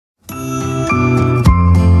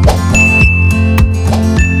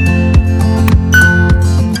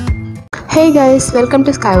Hey guys, welcome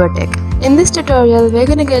to Skyward Tech. In this tutorial, we're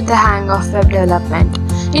gonna get the hang of web development.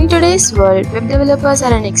 In today's world, web developers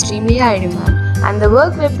are in extremely high demand, and the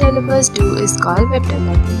work web developers do is called web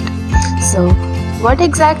development. So, what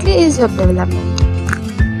exactly is web development?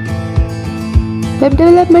 Web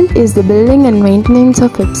development is the building and maintenance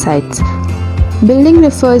of websites. Building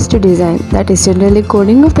refers to design, that is generally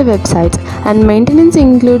coding of the websites, and maintenance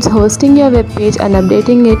includes hosting your web page and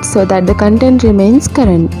updating it so that the content remains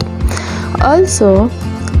current. Also,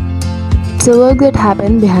 it's the work that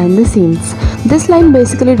happens behind the scenes. This line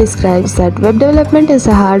basically describes that web development is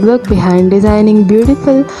the hard work behind designing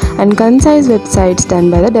beautiful and concise websites done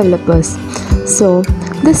by the developers. So,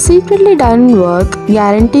 this secretly done work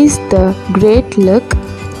guarantees the great look,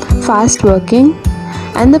 fast working,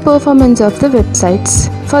 and the performance of the websites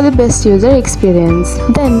for the best user experience.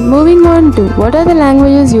 Then, moving on to what are the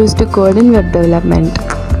languages used to code in web development?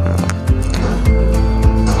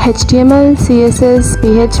 HTML, CSS,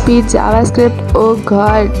 PHP, JavaScript. Oh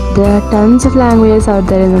god, there are tons of languages out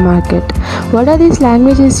there in the market. What are these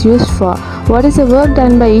languages used for? What is the work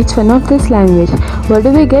done by each one of this language? What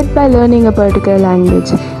do we get by learning a particular language?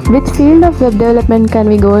 Which field of web development can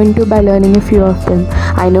we go into by learning a few of them?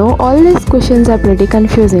 I know all these questions are pretty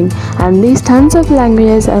confusing, and these tons of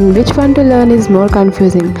languages and which one to learn is more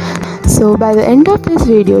confusing. So by the end of this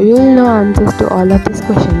video, you will know answers to all of these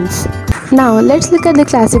questions. Now let's look at the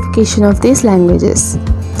classification of these languages.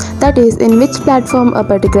 That is, in which platform a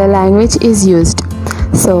particular language is used.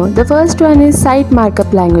 So the first one is site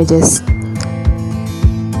markup languages.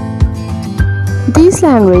 These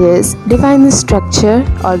languages define the structure,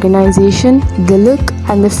 organization, the look,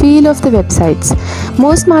 and the feel of the websites.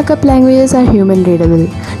 Most markup languages are human readable.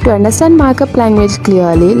 To understand markup language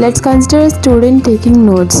clearly, let's consider a student taking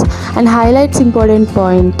notes and highlights important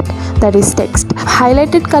point, that is text.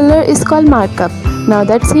 Highlighted color is called markup. Now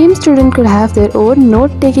that same student could have their own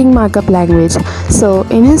note-taking markup language. So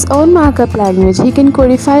in his own markup language, he can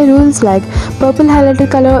codify rules like purple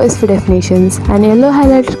highlighted color is for definitions and yellow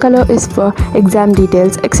highlighted color is for exam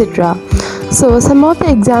details, etc. So some of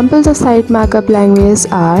the examples of site markup languages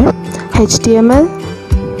are HTML,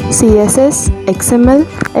 CSS, XML,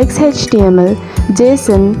 XHTML,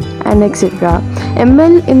 JSON, and etc.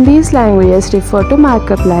 ML in these languages refer to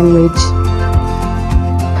markup language.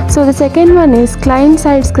 So the second one is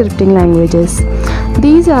client-side scripting languages.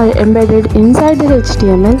 These are embedded inside the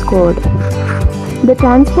HTML code. They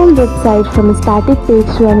transform website from a static page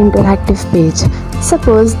to an interactive page.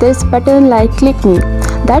 Suppose this button like click me.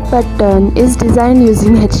 That button is designed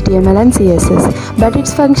using HTML and CSS, but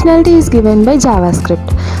its functionality is given by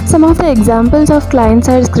JavaScript. Some of the examples of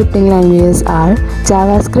client-side scripting languages are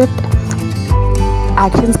JavaScript,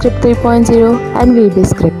 ActionScript 3.0, and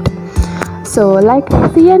VBScript. So, like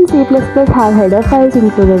C and C++ have header files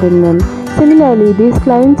included in them. Similarly, these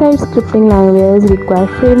client-side scripting languages require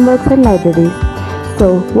frameworks and libraries.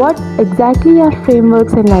 So, what exactly are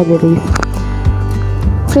frameworks and libraries?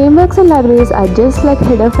 Frameworks and libraries are just like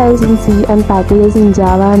header files in C and packages in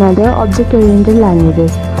Java and other object-oriented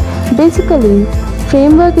languages. Basically,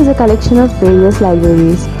 framework is a collection of various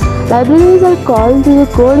libraries. Libraries are called to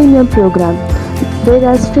the code in your program,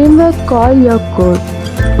 whereas framework call your code.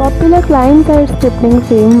 Popular client-side scripting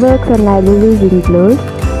frameworks and libraries include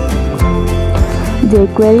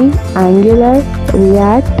jQuery, Angular,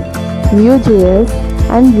 React, Vue.js,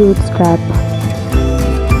 and Bootstrap.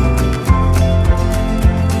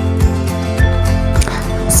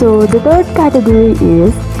 So the third category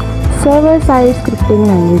is server-side scripting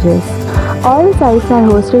languages. All sites are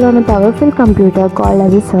hosted on a powerful computer called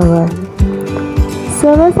as a server.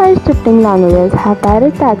 Server-side scripting languages have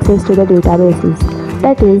direct access to the databases.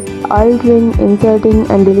 That is, altering, inserting,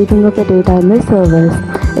 and deleting of the data in the servers.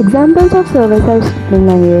 Examples of server-side scripting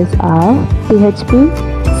languages are PHP,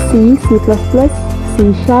 C, C++,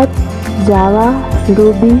 C#, Java,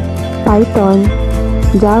 Ruby, Python,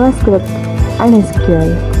 JavaScript, and SQL.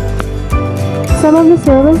 Some of the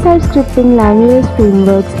server-side scripting languages,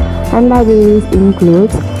 frameworks, and libraries include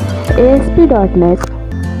ASP.NET,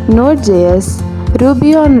 Node.js,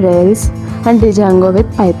 Ruby on Rails, and Django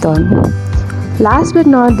with Python. Last but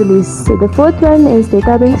not the least, the fourth one is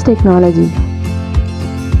database technology.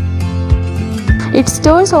 It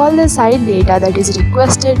stores all the site data that is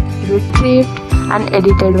requested, retrieved, and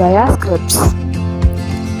edited via scripts.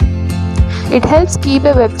 It helps keep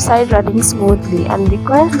a website running smoothly and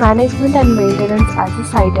requires management and maintenance as the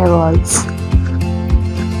site evolves.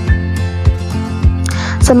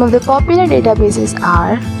 Some of the popular databases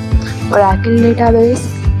are Oracle Database,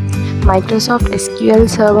 Microsoft SQL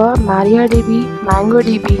Server, MariaDB,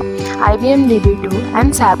 MongoDB, IBM DB2,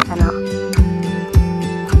 and SAP HANA.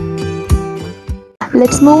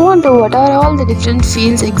 Let's move on to what are all the different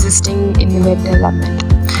fields existing in the web development.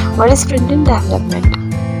 What is front-end development?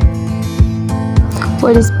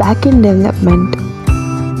 What is back-end development?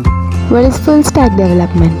 What is full-stack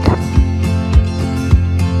development?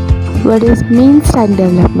 What is mean stack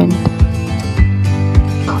development?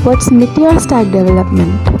 What's meteor stack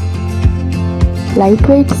development?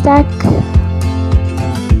 Lightweight stack?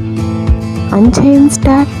 Unchained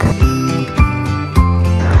stack?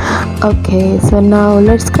 Okay, so now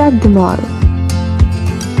let's crack them all.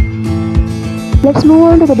 Let's move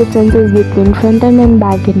on to the differences between front-end and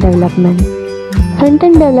back-end development.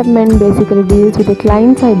 Front-end development basically deals with the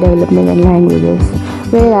client-side development and languages,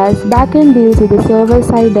 whereas back-end deals with the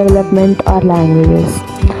server-side development or languages.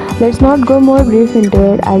 Let's not go more brief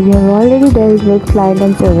into it as we have already dealt with client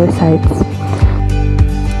and server sides.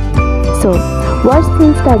 So, what's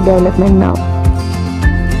full-stack development now?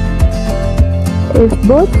 If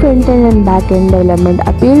both front-end and back-end development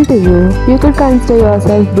appeal to you, you could consider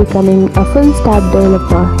yourself becoming a full-stack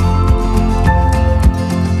developer.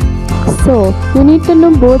 So, you need to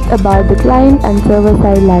know both about the client and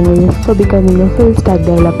server-side languages for becoming a full-stack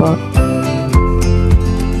developer.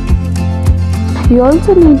 You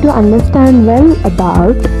also need to understand well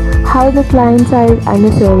about how the client side and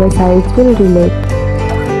the server sides will relate.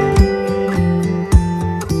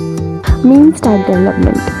 Mean stack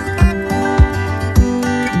development.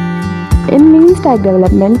 In mean stack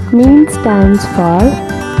development, mean stands for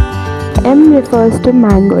M refers to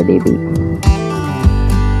MongoDB,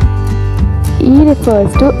 E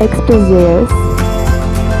refers to Express.js,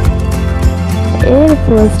 A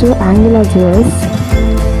refers to AngularJS,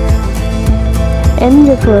 N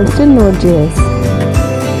refers to Node.js.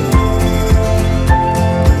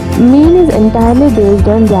 Mean is entirely based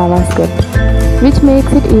on JavaScript, which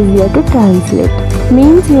makes it easier to translate.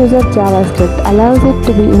 Mean's use of JavaScript allows it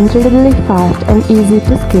to be incredibly fast and easy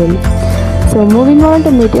to scale. So moving on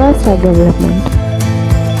to meteor stack development.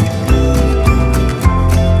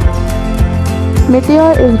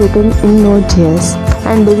 Meteor is written in Node.js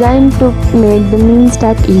and designed to make the mean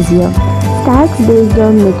stack easier. Stacks based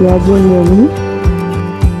on Meteor generally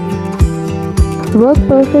work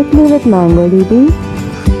perfectly with MongoDB,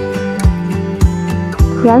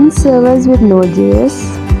 run servers with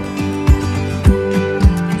Node.js,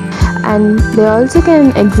 and they also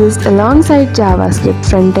can exist alongside JavaScript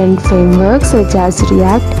front-end frameworks such as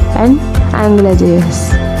React and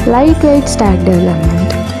AngularJS. Lightweight stack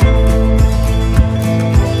development.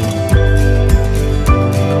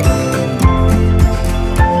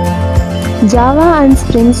 Java and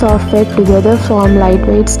Spring software together form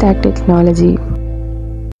lightweight stack technology.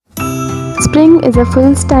 Spring is a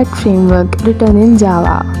full-stack framework written in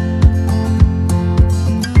Java.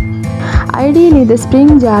 Ideally, the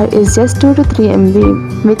Spring jar is just 2 to 3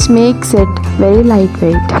 MB, which makes it very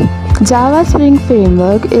lightweight. Java Spring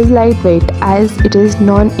framework is lightweight as it is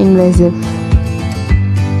non-invasive.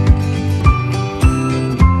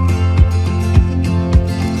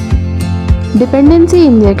 Dependency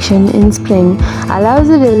injection in Spring allows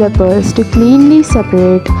the developers to cleanly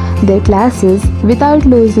separate their classes without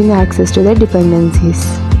losing access to their dependencies.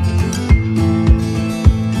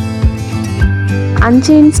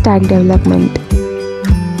 Unchained stack development.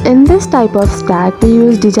 In this type of stack, we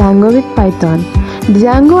use Django with Python.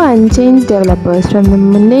 Django unchains developers from the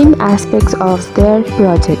mundane aspects of their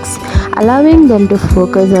projects, allowing them to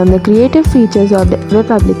focus on the creative features of the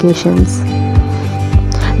web applications.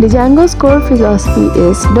 Django's core philosophy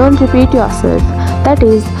is don't repeat yourself. That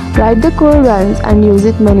is, write the code once and use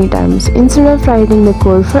it many times instead of writing the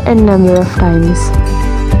code for n number of times.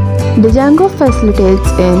 Django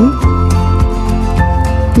facilitates in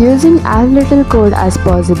using as little code as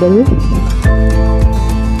possible.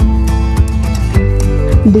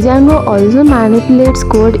 Django also manipulates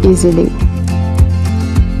code easily.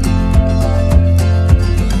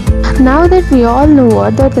 Now that we all know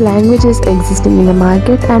what are the languages existing in the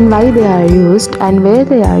market and why they are used and where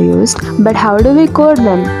they are used, but how do we code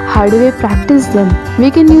them? How do we practice them? We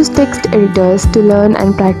can use text editors to learn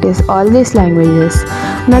and practice all these languages.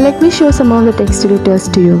 Now let me show some of the text editors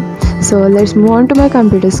to you. So let's move on to my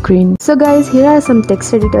computer screen. So guys, here are some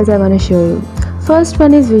text editors I want to show you. First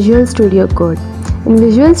one is Visual Studio Code. In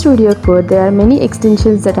Visual Studio Code, there are many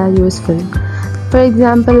extensions that are useful. For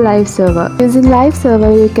example, Live Server. Using Live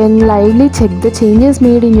Server, you can lively check the changes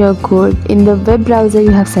made in your code in the web browser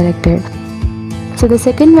you have selected. So the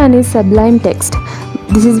second one is Sublime Text.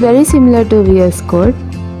 This is very similar to VS Code.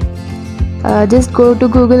 Just go to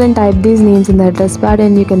Google and type these names in the address bar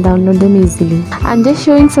and you can download them easily. I'm just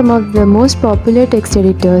showing some of the most popular text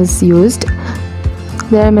editors used.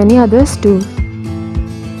 There are many others too.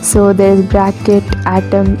 So there is Bracket,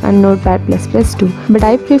 Atom and Notepad++ too. But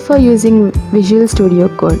I prefer using Visual Studio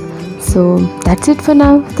Code. So that's it for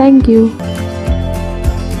now. Thank you.